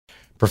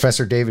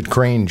Professor David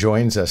Crane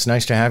joins us.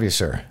 Nice to have you,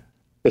 sir.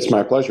 It's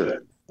my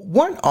pleasure.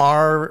 What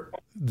are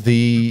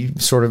the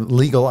sort of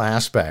legal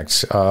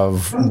aspects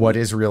of what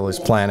Israel is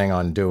planning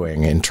on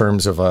doing in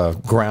terms of a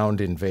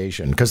ground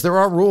invasion? Because there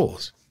are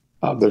rules.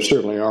 There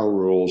certainly are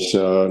rules.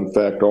 In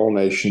fact, all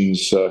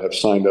nations have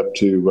signed up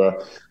to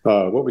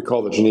what we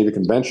call the Geneva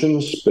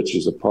Conventions, which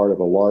is a part of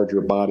a larger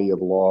body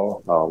of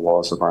law,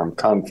 laws of armed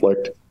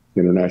conflict,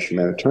 international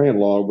humanitarian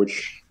law,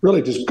 which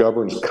really just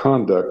governs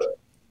conduct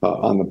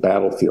on the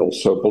battlefield.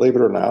 So believe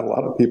it or not, a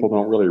lot of people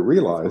don't really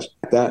realize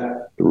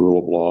that the rule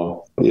of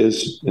law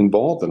is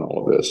involved in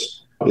all of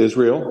this.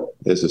 Israel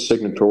is a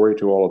signatory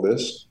to all of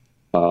this.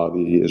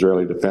 The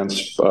Israeli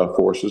Defense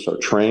Forces are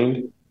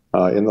trained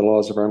in the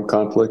laws of armed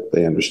conflict.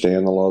 They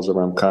understand the laws of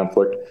armed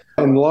conflict.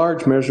 In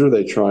large measure,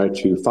 they try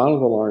to follow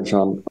the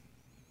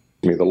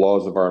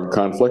laws of armed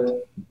conflict.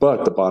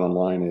 But the bottom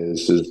line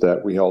is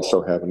that we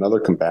also have another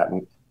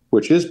combatant,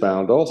 which is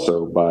bound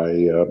also by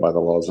the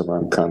laws of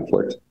armed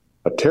conflict,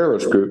 a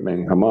terrorist group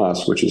named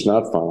Hamas, which is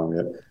not following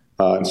it.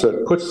 And so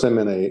it puts them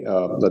in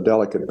a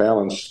delicate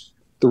balance.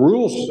 The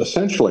rules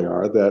essentially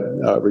are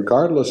that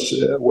regardless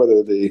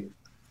whether the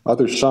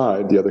other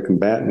side, the other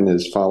combatant,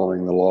 is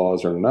following the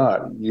laws or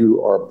not,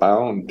 you are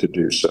bound to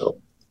do so.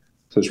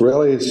 So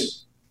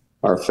Israelis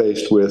are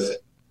faced with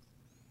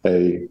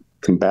a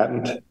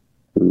combatant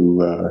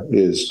who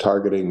is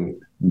targeting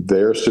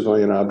their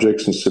civilian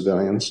objects and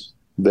civilians.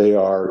 They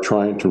are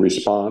trying to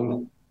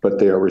respond, but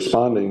they are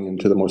responding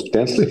into the most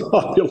densely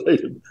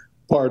populated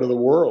part of the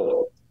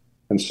world.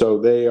 And so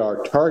they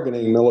are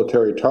targeting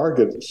military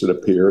targets, it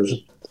appears,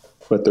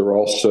 but they're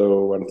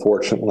also,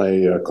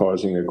 unfortunately,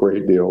 causing a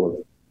great deal of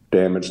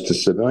damage to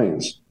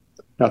civilians.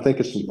 I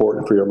think it's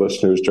important for your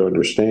listeners to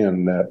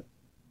understand that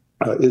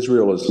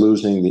Israel is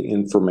losing the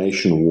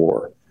information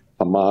war.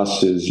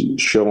 Hamas is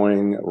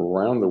showing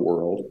around the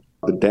world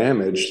the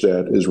damage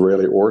that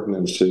Israeli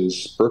ordnance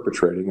is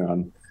perpetrating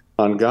on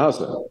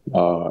Gaza.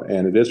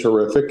 And it is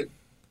horrific.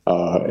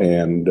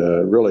 And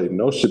really,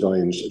 no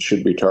civilians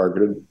should be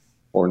targeted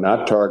or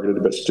not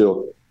targeted, but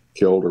still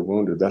killed or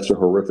wounded. That's a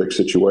horrific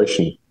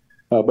situation.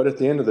 But at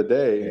the end of the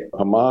day,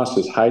 Hamas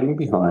is hiding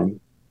behind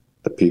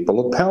the people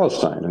of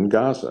Palestine and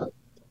Gaza,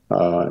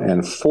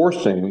 and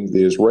forcing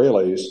the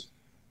Israelis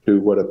to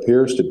what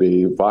appears to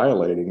be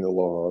violating the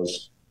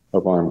laws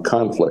of armed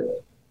conflict.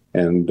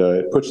 And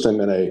it puts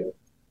them in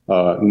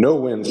a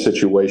no-win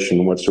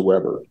situation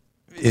whatsoever.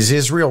 Is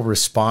Israel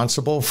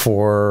responsible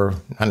for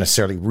not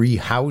necessarily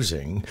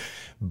rehousing,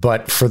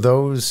 but for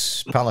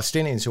those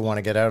Palestinians who want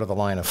to get out of the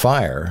line of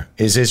fire?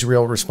 Is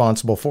Israel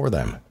responsible for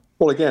them?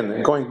 Well,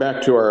 again, going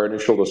back to our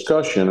initial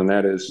discussion, and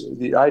that is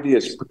the idea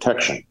is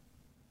protection.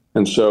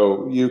 And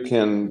so you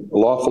can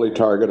lawfully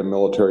target a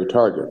military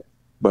target.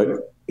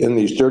 But in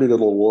these dirty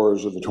little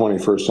wars of the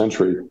 21st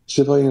century,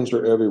 civilians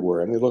are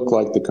everywhere, and they look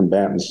like the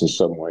combatants in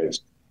some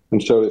ways.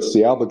 And so it's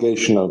the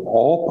obligation of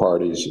all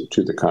parties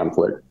to the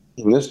conflict.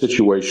 In this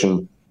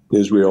situation,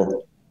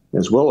 Israel,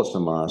 as well as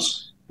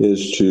Hamas,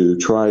 is to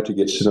try to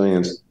get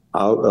civilians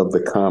out of the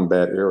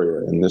combat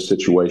area. In this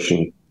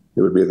situation,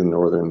 it would be the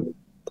northern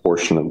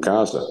portion of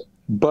Gaza.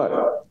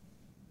 But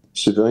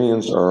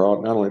civilians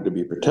are not only to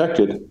be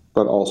protected,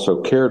 but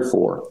also cared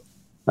for.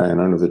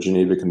 And under the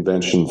Geneva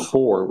Convention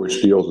 4,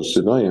 which deals with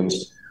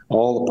civilians,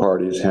 all the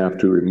parties have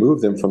to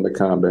remove them from the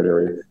combat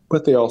area,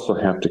 but they also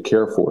have to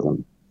care for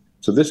them.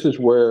 So this is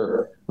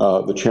where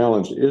the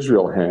challenge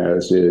Israel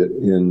has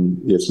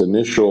in its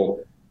initial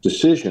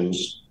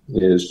decisions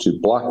is to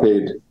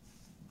blockade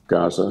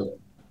Gaza,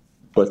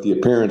 but the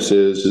appearance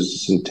is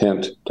its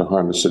intent to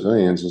harm the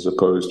civilians as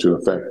opposed to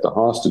affect the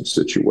hostage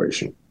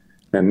situation.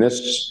 And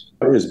this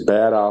is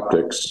bad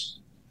optics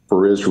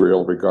for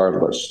Israel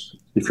regardless.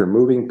 If you're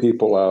moving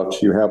people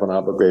out, you have an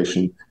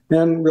obligation,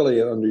 and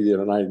really under the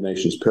United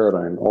Nations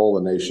paradigm, all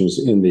the nations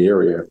in the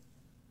area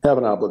have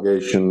an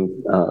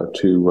obligation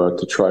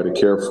to try to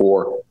care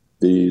for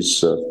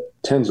these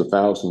tens of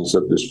thousands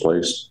of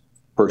displaced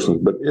persons.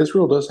 But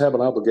Israel does have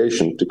an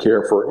obligation to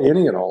care for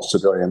any and all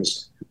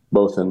civilians,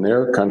 both in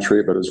their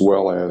country, but as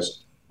well as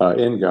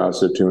in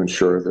Gaza, to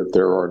ensure that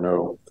there are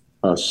no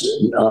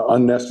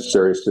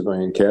unnecessary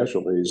civilian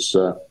casualties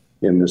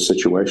in this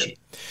situation.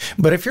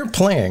 But if you're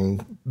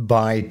playing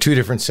by two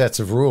different sets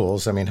of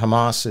rules, I mean,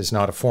 Hamas is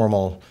not a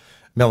formal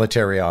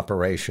military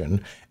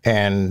operation,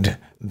 and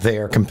they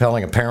are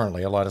compelling,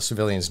 apparently, a lot of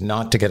civilians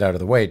not to get out of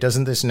the way.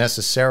 Doesn't this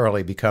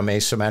necessarily become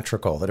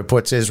asymmetrical, that it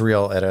puts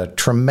Israel at a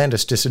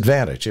tremendous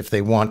disadvantage if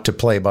they want to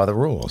play by the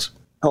rules?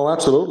 Oh,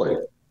 absolutely.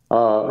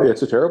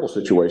 It's a terrible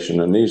situation.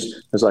 And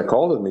these, as I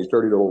call them, these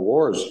dirty little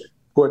wars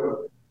put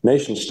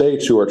nation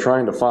states who are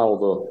trying to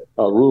follow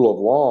the rule of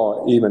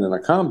law, even in a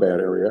combat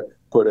area,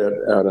 put at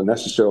a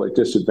necessarily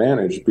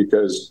disadvantage,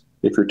 because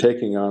if you're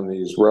taking on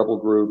these rebel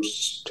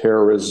groups,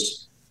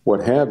 terrorists, what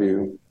have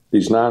you,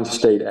 these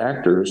non-state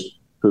actors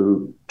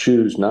who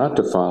choose not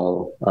to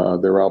follow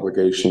their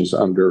obligations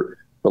under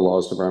the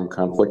laws of armed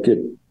conflict, it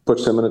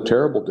puts them in a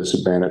terrible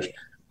disadvantage.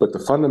 But the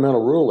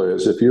fundamental rule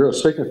is if you're a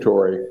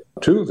signatory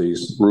to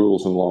these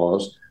rules and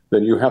laws,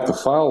 then you have to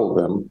follow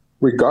them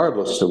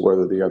regardless of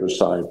whether the other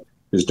side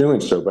is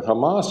doing so. But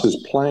Hamas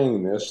is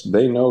playing this.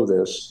 They know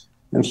this.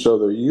 And so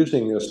they're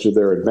using this to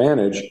their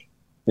advantage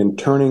in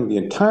turning the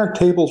entire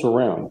tables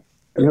around.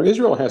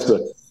 Israel has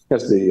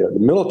the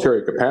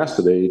military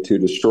capacity to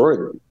destroy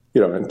them,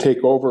 and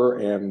take over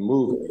and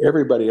move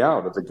everybody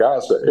out of the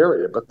Gaza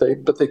area, but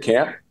they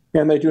can't,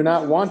 and they do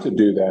not want to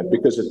do that,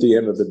 because at the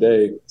end of the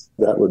day,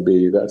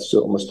 that's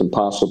almost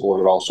impossible,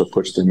 and it also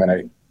puts them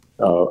in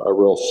a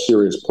real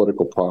serious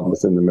political problem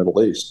within the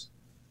Middle East.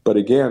 But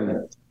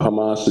again,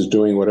 Hamas is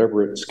doing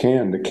whatever it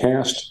can to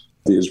cast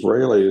the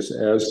Israelis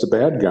as the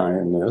bad guy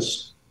in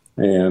this,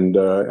 and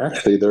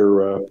actually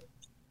they're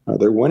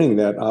winning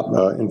that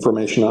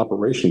information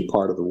operation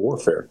part of the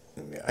warfare.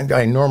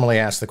 I normally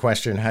ask the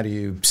question, how do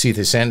you see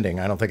this ending?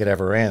 I don't think it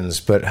ever ends,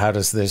 but how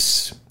does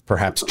this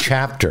perhaps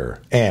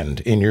chapter end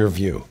in your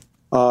view?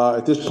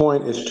 At this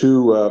point, it's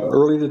too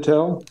early to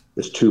tell.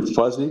 It's too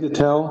fuzzy to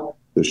tell.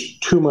 There's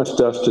too much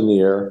dust in the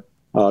air.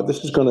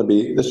 This is going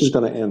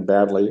to end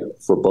badly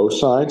for both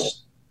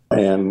sides,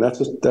 and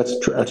that's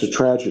a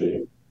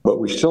tragedy. But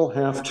we still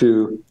have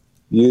to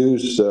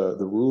use the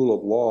rule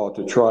of law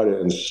to try to,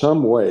 in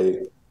some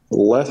way,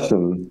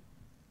 lessen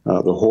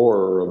the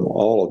horror of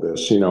all of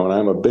this. And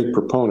I'm a big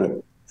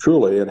proponent,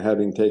 truly, in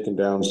having taken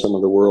down some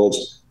of the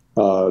world's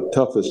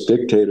toughest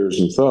dictators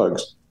and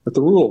thugs. But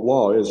the rule of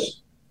law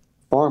is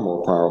far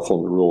more powerful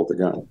than the rule of the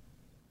gun.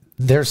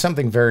 There's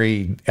something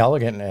very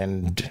elegant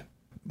and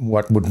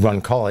what would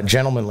one call it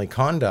gentlemanly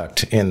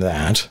conduct in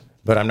that,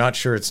 but I'm not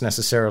sure it's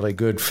necessarily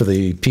good for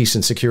the peace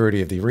and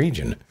security of the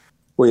region.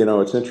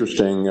 Well, it's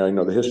interesting.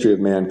 The history of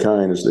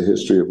mankind is the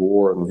history of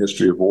war, and the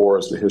history of war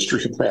is the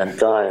history of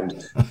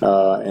mankind.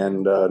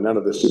 And none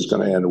of this is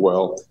going to end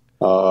well.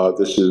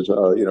 This is,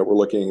 we're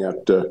looking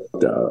at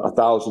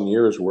 1,000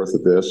 years worth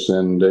of this,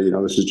 and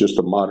this is just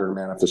a modern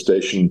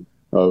manifestation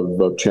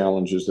of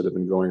challenges that have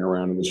been going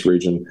around in this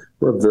region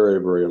for a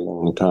very, very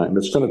long time.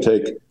 It's going to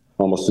take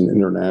almost an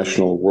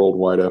international,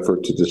 worldwide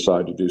effort to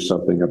decide to do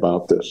something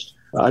about this.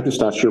 I'm just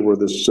not sure where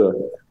this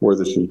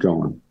is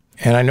going.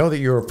 And I know that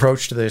your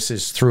approach to this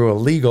is through a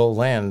legal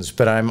lens,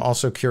 but I'm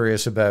also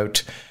curious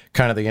about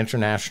kind of the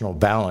international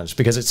balance,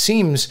 because it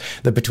seems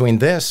that between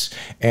this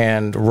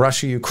and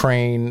Russia,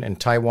 Ukraine, and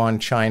Taiwan,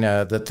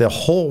 China, that the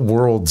whole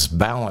world's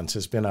balance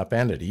has been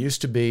upended. It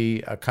used to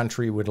be a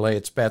country would lay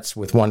its bets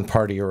with one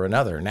party or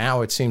another.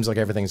 Now it seems like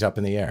everything's up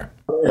in the air.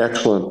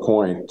 Excellent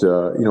point.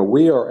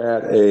 We are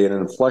at an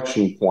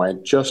inflection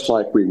point, just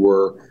like we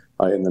were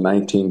in the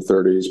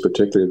 1930s,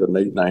 particularly the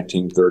late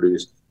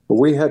 1930s.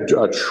 We had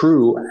a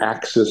true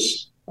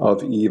axis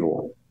of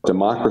evil.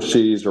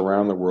 Democracies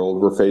around the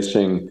world were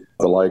facing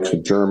the likes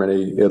of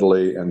Germany,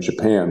 Italy, and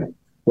Japan.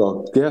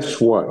 Well,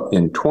 guess what?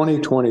 In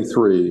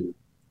 2023,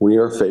 we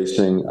are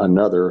facing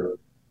another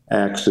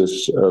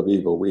axis of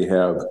evil. We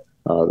have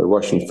the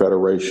Russian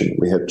Federation.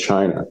 We have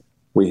China.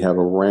 We have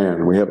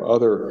Iran. We have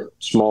other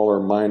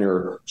smaller,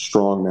 minor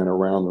strongmen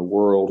around the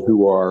world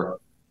who are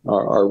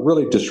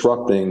really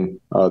disrupting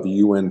the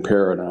UN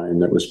paradigm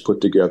that was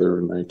put together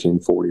in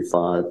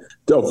 1945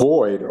 to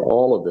avoid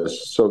all of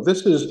this. So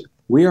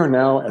we are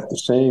now at the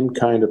same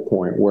kind of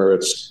point where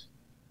it's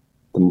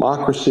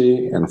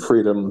democracy and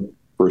freedom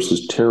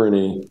versus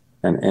tyranny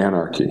and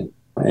anarchy.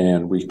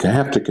 And we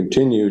have to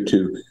continue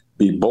to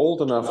be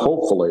bold enough,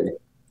 hopefully,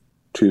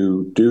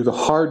 to do the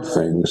hard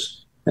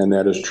things, and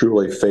that is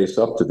truly face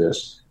up to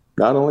this,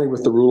 not only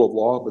with the rule of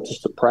law, but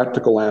just the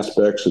practical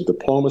aspects of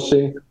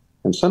diplomacy.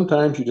 And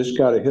sometimes you just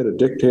got to hit a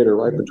dictator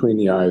right between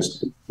the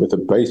eyes with a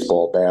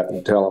baseball bat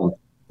and tell him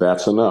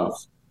that's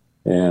enough.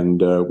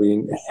 And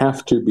we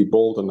have to be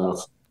bold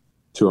enough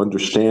to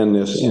understand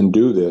this and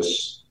do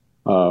this,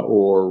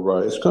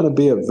 or it's going to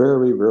be a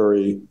very,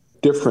 very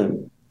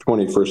different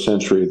 21st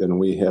century than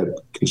we had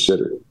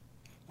considered.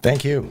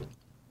 Thank you.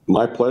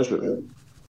 My pleasure.